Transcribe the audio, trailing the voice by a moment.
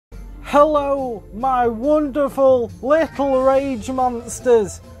Hello, my wonderful little rage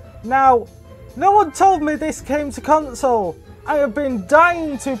monsters. Now, no one told me this came to console. I have been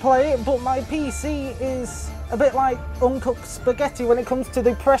dying to play it, but my PC is a bit like uncooked spaghetti when it comes to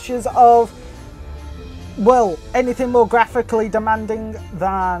the pressures of, well, anything more graphically demanding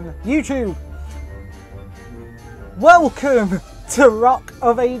than YouTube. Welcome to Rock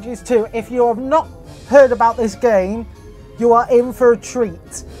of Ages 2. If you have not heard about this game, you are in for a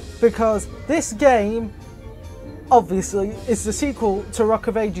treat, because this game obviously is the sequel to Rock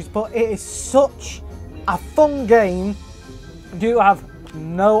of Ages, but it is such a fun game you have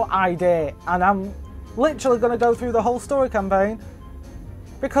no idea, and I'm literally going to go through the whole story campaign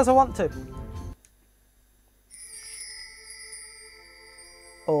because I want to.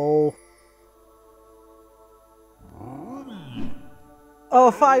 Oh,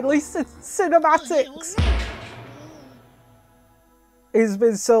 finally, cinematics! It's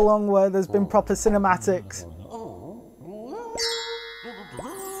been so long where there's been proper cinematics.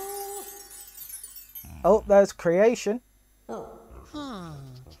 Oh, there's creation. Oh.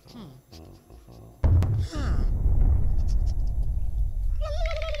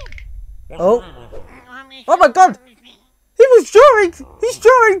 Oh my god! He's drawing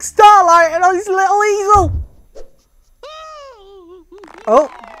Starlight and on his little easel! Oh.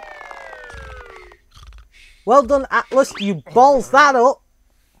 Well done, Atlas, you balls that up.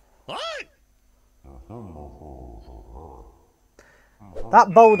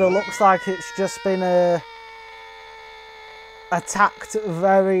 That boulder looks like it's just been attacked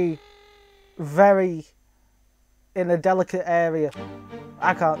very, very in a delicate area.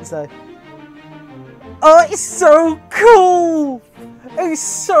 I can't say. Oh, it's so cool! It's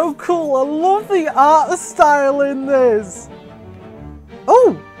so cool. I love the art style in this.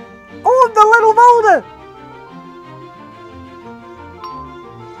 Oh! Oh, the little boulder!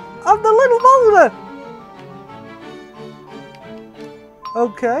 I'm the little boulder!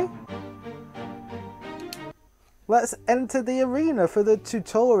 Okay. Let's enter the arena for the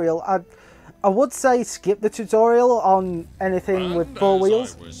tutorial. I would say skip the tutorial on anything with four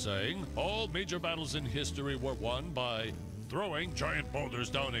wheels. As I was saying, all major battles in history were won by throwing giant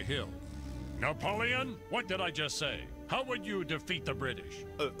boulders down a hill. Napoleon, what did I just say? How would you defeat the British?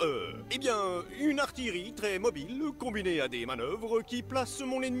 Eh bien, une artillerie très mobile combinée à des manœuvres qui placent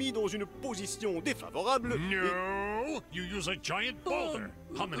mon ennemi dans une position défavorable. No, you use a giant boulder.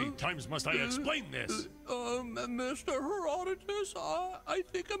 How many times must I explain this? Mr. Herodotus, I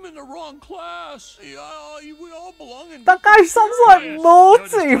think I'm in the wrong class. We all belong in... That guy sounds like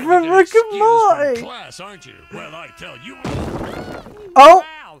Morty from Rick and Morty. Class, aren't you? Well, I tell you. Oh.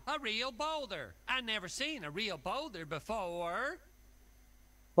 Wow, a real boulder. I never seen a real boulder before.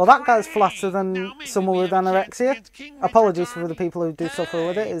 Well, that guy's flatter than someone with anorexia. Apologies for the people who do suffer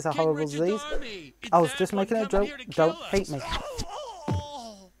with it. It's a horrible disease. I was just making a joke. Don't hate me.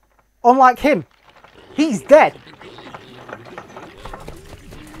 Unlike him, he's dead.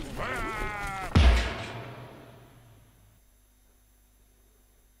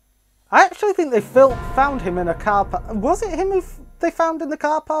 I actually think they found him in a car park. Was it him who they found in the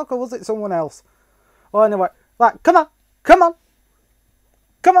car park, or was it someone else? Well, anyway, like, come on, come on,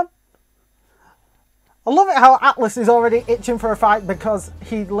 come on. I love it how Atlas is already itching for a fight because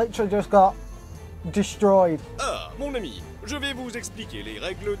he literally just got destroyed. Ah, mon ami, je vais vous expliquer les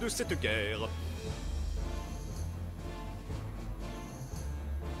règles de cette guerre.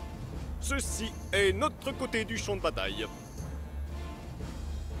 Ceci est notre côté du champ de bataille.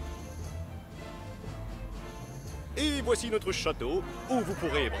 Et voici notre château, où vous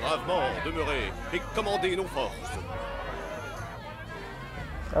pourrez bravement demeurer et commander nos forces.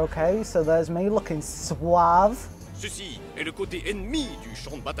 Okay, so there's me looking suave. Ceci est le côté ennemi du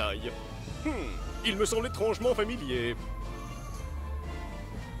champ de bataille. Il me semble étrangement familier.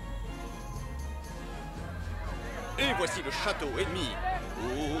 Et voici le château ennemi.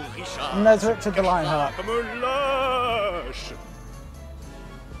 Oh, Richard, And there's Richard the Lionheart. comme un lâche.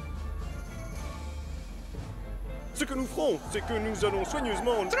 Ce que nous ferons, c'est que nous allons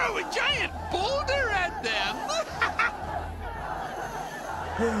soigneusement Throw a giant boulder at them!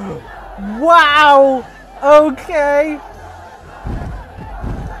 Wow! Okay.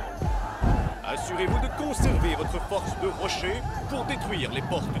 Assurez-vous de conserver votre force de rocher pour détruire les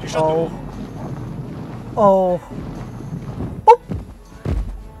portes du château. Oh. Oh.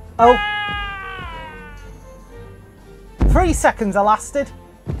 Oh. 3 seconds I lasted.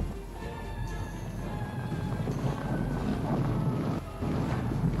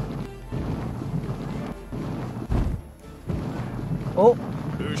 Oh.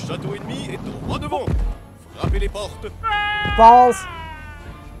 Le château ennemi est droit devant. Frappez les portes. Balls.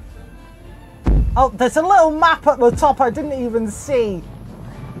 Oh, there's a little map at the top I didn't even see.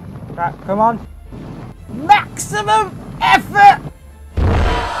 Right, come on. Maximum effort!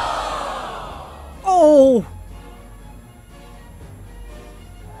 Oh!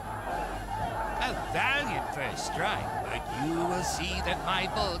 A valiant first strike, but you will see that my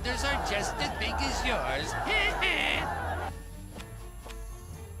boulders are just as big as yours.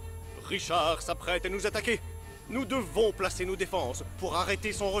 Richard s'apprête à nous attaquer. Nous devons placer nos défenses pour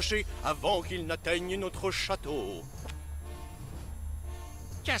arrêter son rocher avant qu'il n'atteigne notre château.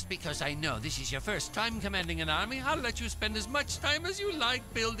 Just because I know this is your first time commanding an army, I'll let you spend as much time as you like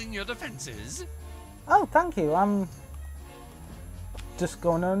building your defenses. Oh, thank you. I'm just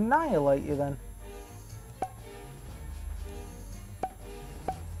going to annihilate you then.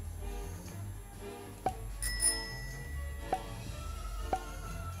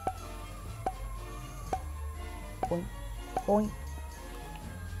 Point, point.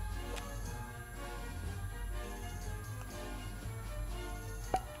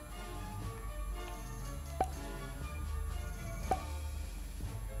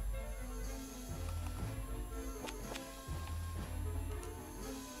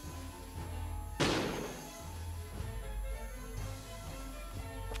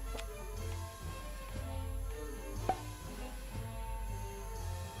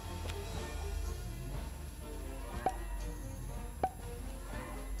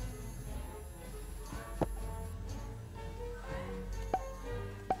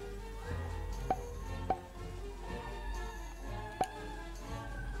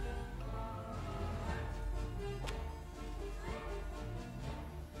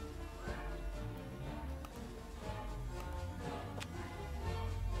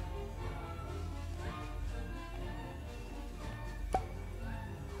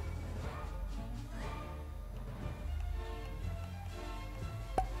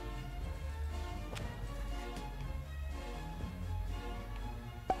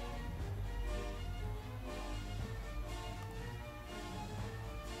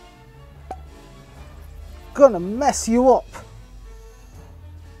 Gonna mess you up.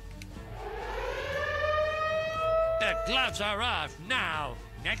 The gloves are off now.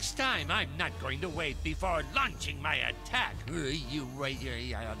 Next time, I'm not going to wait before launching my attack.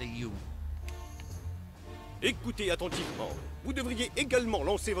 You. Écoutez attentivement. Vous devriez également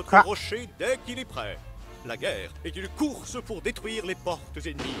lancer votre Ah. rocher dès qu'il est prêt. La guerre est une course pour détruire les portes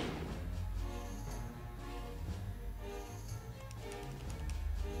ennemies.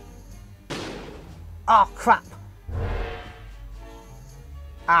 Oh, crap.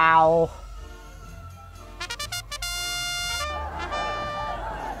 Ow.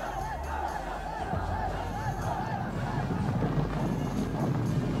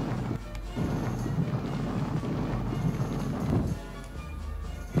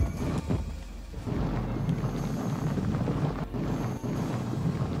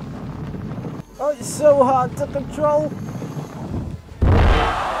 Oh, it's so hard to control.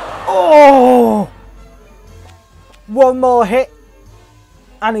 Oh! One more hit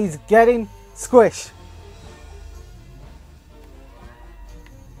and he's getting squished.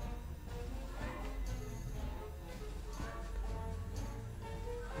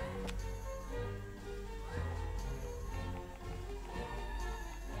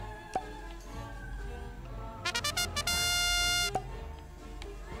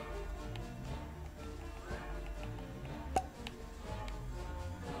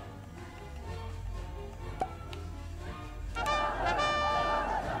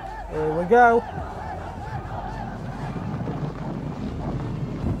 Here we go.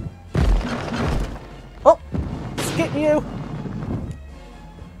 Oh, skip you.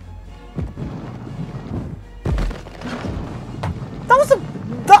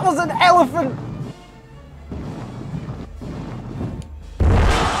 That was an elephant.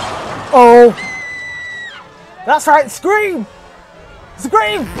 Oh, that's right. Scream,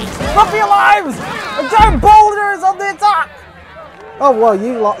 scream, run for your lives! A giant boulder is on the attack. Oh, well,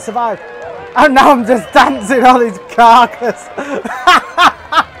 you lot survived. And now I'm just dancing on his carcass.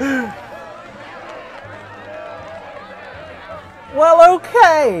 Well,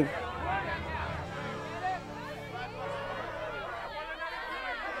 okay.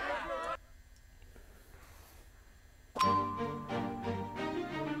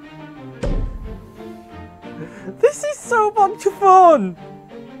 This is so much fun.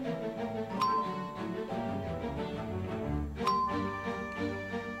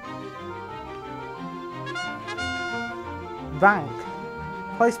 Bank.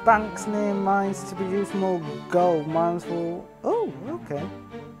 Place banks near mines to produce more gold. Mines will... Oh, okay.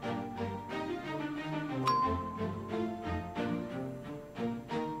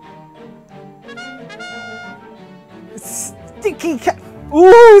 Sticky cow.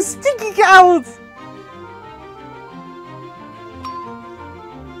 Ooh, sticky cows.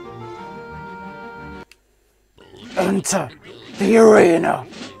 Enter the arena.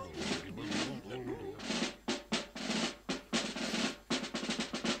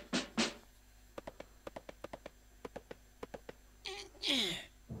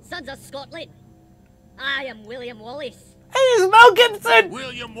 Sons of Scotland, I am William Wallace. Hey, it's Mel Gibson.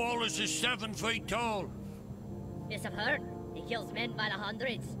 William Wallace is 7 feet tall. Yes, I've heard. He kills men by the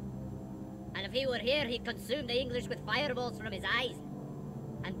hundreds. And if he were here, he'd consume the English with fireballs from his eyes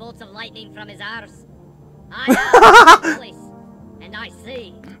and bolts of lightning from his arse. I am Wallace, and I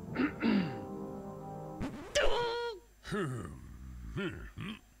say...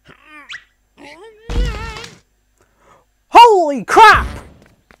 Holy crap!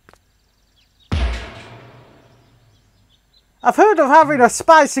 I've heard of having a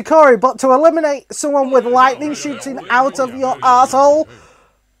spicy curry, but to eliminate someone with lightning shooting out of your arsehole?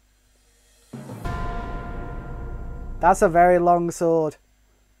 That's a very long sword.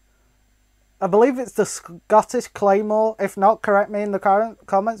 I believe it's the Scottish Claymore. If not, correct me in the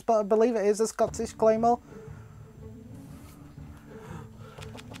comments, but I believe it is a Scottish Claymore.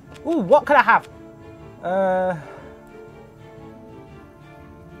 Ooh, what could I have?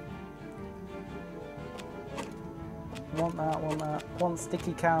 Want that, want that. Want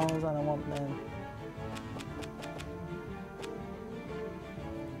sticky cows and I want them.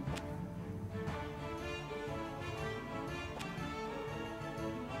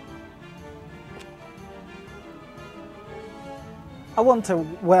 I want a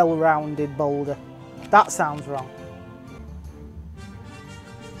well-rounded boulder. That sounds wrong.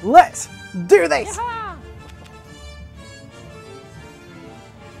 Let's do this! Yeah.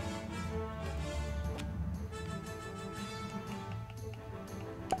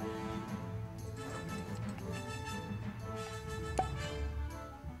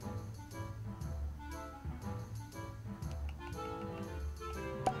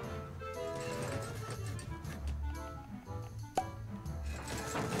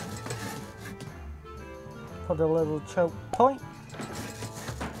 Put a little choke point.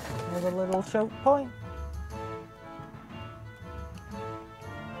 With a little choke point.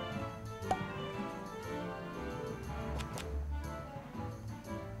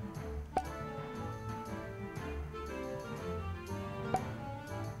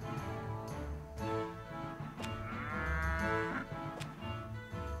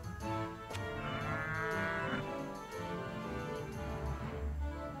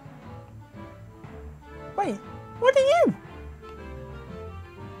 Wait, what are you?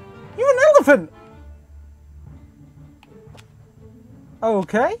 You're an elephant!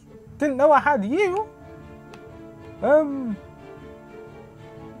 Okay, didn't know I had you.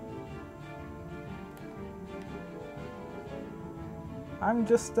 I'm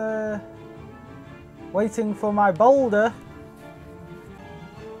just waiting for my boulder.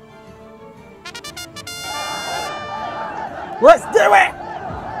 Let's do it!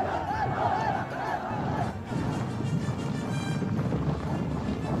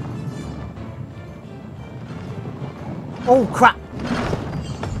 Oh crap!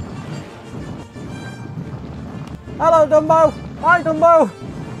 Hello Dumbo! Hi Dumbo!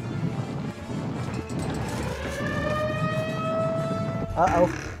 Uh-oh.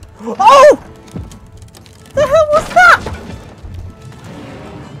 Oh! The hell was that?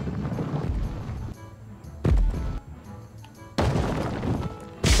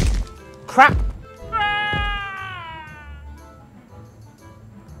 Crap!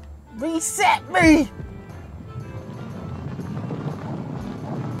 Reset me!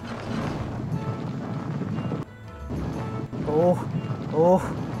 Oh,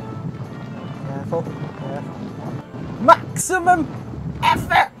 careful, careful. Maximum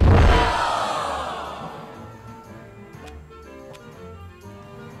effort!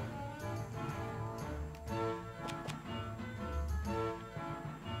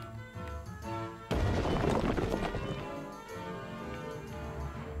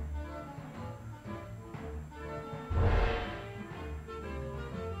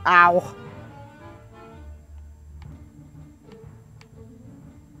 Ow.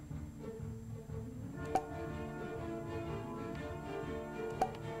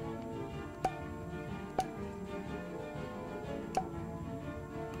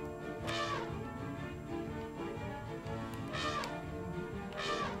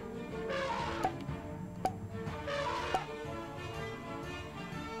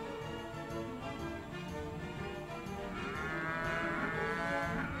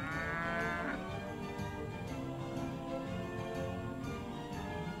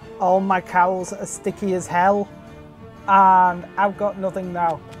 All my cows are sticky as hell. And I've got nothing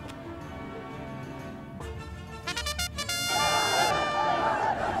now.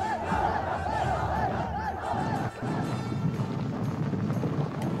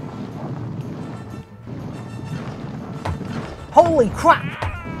 Holy crap!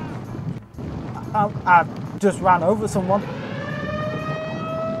 I just ran over someone.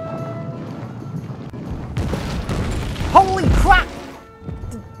 Holy crap!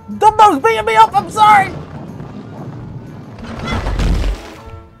 Dumbo's beating me up, I'm sorry!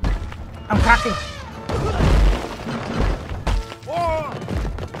 I'm cracking.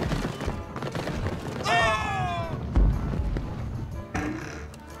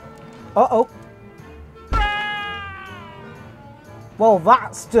 Uh-oh. Well,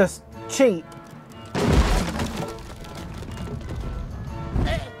 that's just cheap.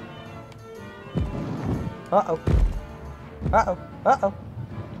 Uh-oh. Uh-oh. Uh-oh.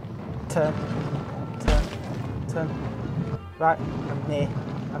 Turn. Turn. Turn. Right. I'm near.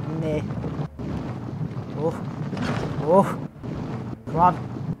 I'm near. Oh. Oh. Come on.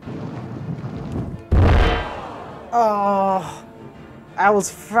 Oh. I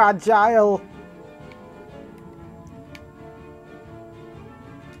was fragile.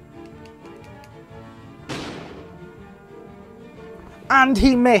 And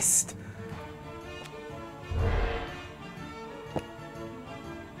he missed.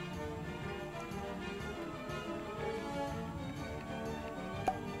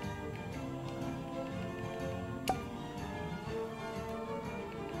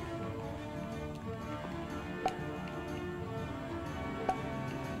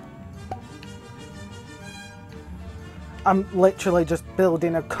 I'm literally just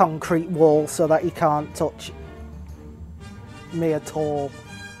building a concrete wall so that he can't touch me at all.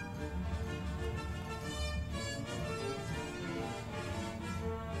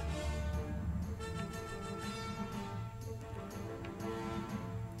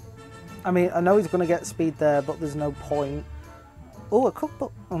 I mean, I know he's going to get speed there, but there's no point. Oh, I could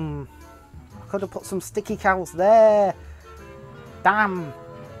put... I could have put some sticky cows there. Damn.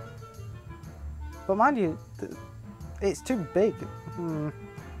 But mind you, it's too big.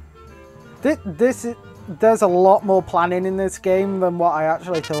 There's a lot more planning in this game than what I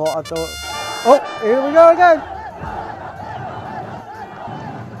actually thought. I thought... Oh, here we go again.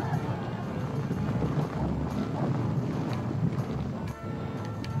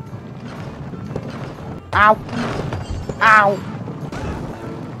 Ow. Ow.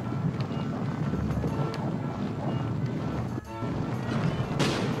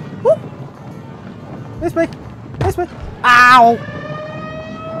 Woo. Miss me. Miss me. Ow.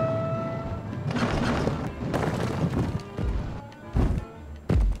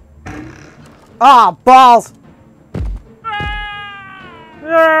 Ah, balls.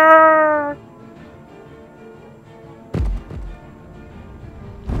 Yeah.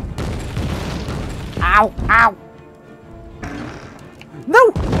 Ow, ow.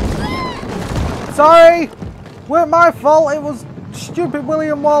 No! Sorry! Weren't my fault, it was stupid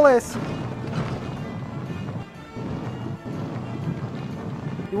William Wallace.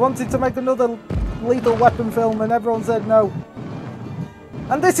 He wanted to make another Lethal Weapon film and everyone said no.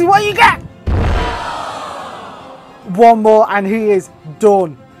 And this is what you get! One more and he is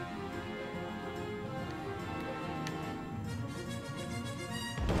done.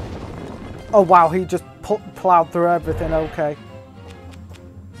 Oh wow, he just plowed through everything, okay.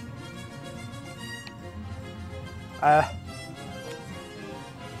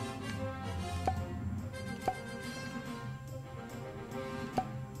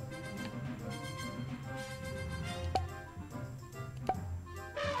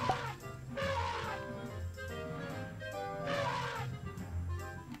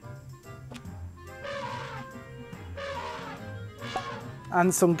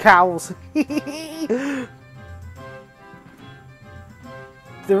 And some cows.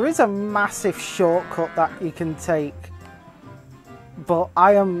 There is a massive shortcut that you can take, but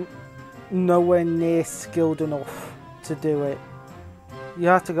I am nowhere near skilled enough to do it. You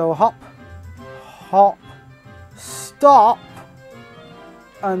have to go hop, hop, stop,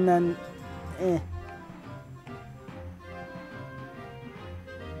 and then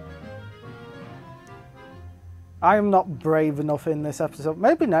I am not brave enough in this episode.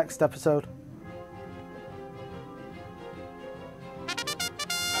 Maybe next episode.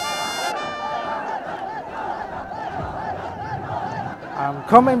 I'm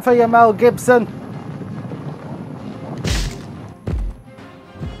coming for you, Mel Gibson.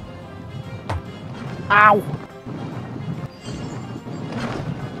 Ow.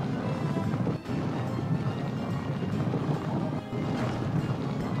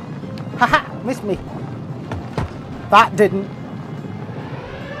 Haha, missed me. That didn't.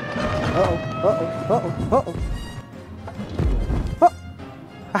 Uh-oh, uh-oh, uh-oh, uh-oh. Oh.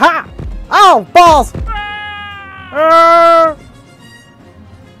 Aha! Oh, balls!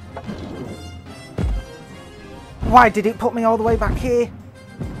 Why did it put me all the way back here?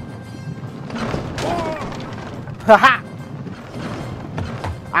 Haha!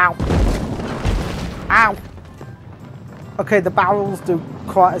 Ow! Ow! Okay, the barrels do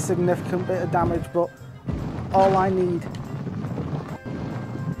quite a significant bit of damage, but all I need...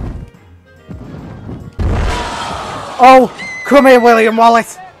 Oh! Come here, William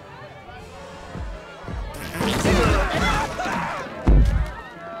Wallace!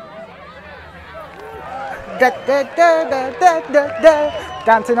 Da, da, da, da, da, da, da.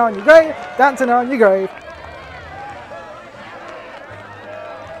 Dancing on your grave, dancing on your grave.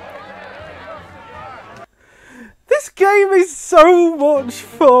 This game is so much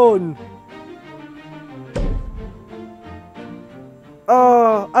fun.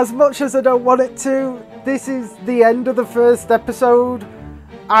 Oh, as much as I don't want it to, this is the end of the first episode.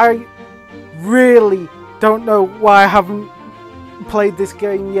 I really don't know why I haven't played this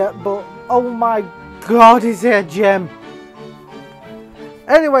game yet, but oh my God, is it a gem.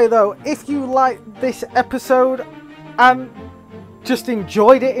 Anyway though, if you liked this episode and just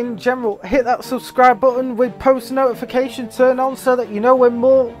enjoyed it in general, hit that subscribe button with post notification turned on so that you know when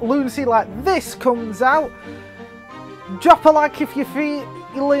more lunacy like this comes out. Drop a like if you're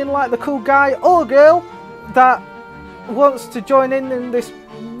feeling like the cool guy or girl that wants to join in this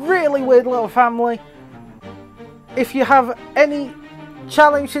really weird little family. If you have any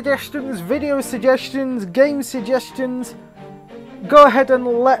challenge suggestions, video suggestions, game suggestions, go ahead and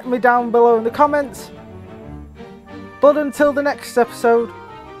let me down below in the comments. But until the next episode,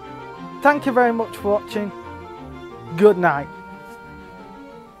 thank you very much for watching. Good night.